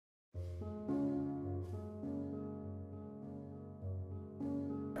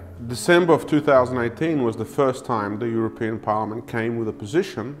December of 2018 was the first time the European Parliament came with a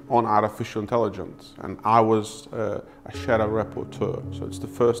position on artificial intelligence, and I was a shadow rapporteur. So it's the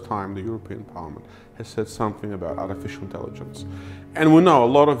first time the European Parliament has said something about artificial intelligence. And we know a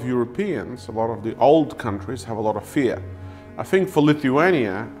lot of Europeans, a lot of the old countries have a lot of fear. I think for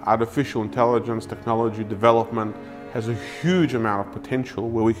Lithuania, artificial intelligence technology development has a huge amount of potential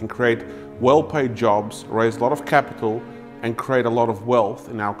where we can create well-paid jobs, raise a lot of capital, and create a lot of wealth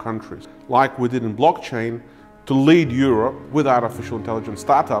in our countries, like we did in blockchain, to lead Europe with artificial intelligence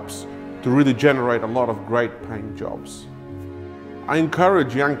startups to really generate a lot of great paying jobs. I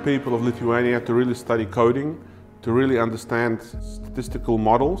encourage young people of Lithuania to really study coding, to really understand statistical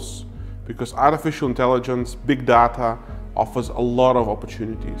models, because artificial intelligence, big data, offers a lot of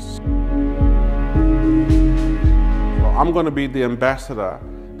opportunities. So I'm going to be the ambassador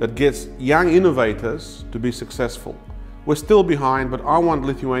that gets young innovators to be successful. We're still behind, but I want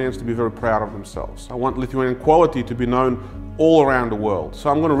Lithuanians to be very proud of themselves. I want Lithuanian quality to be known all around the world. So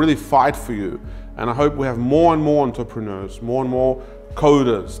I'm going to really fight for you, and I hope we have more and more entrepreneurs, more and more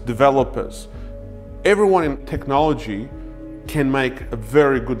coders, developers. Everyone in technology can make a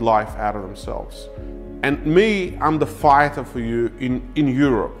very good life out of themselves. And me, I'm the fighter for you in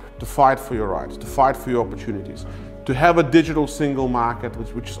Europe, to fight for your rights, to fight for your opportunities, to have a digital single market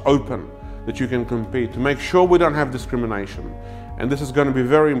which is open, that you can compete, to make sure we don't have discrimination. And this is going to be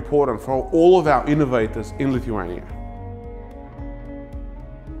very important for all of our innovators in Lithuania.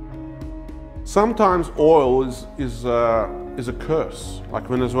 Sometimes oil is a curse. Like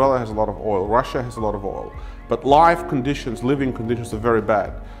Venezuela has a lot of oil, Russia has a lot of oil, but life conditions, living conditions are very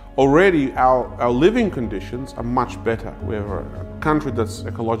bad. Already our living conditions are much better. We have a country that's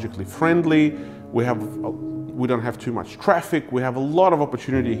ecologically friendly, we don't have too much traffic, we have a lot of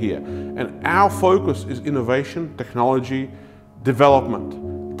opportunity here. And our focus is innovation, technology,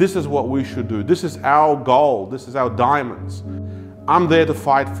 development. This is what we should do. This is our goal, this is our diamonds. I'm there to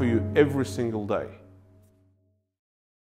fight for you every single day.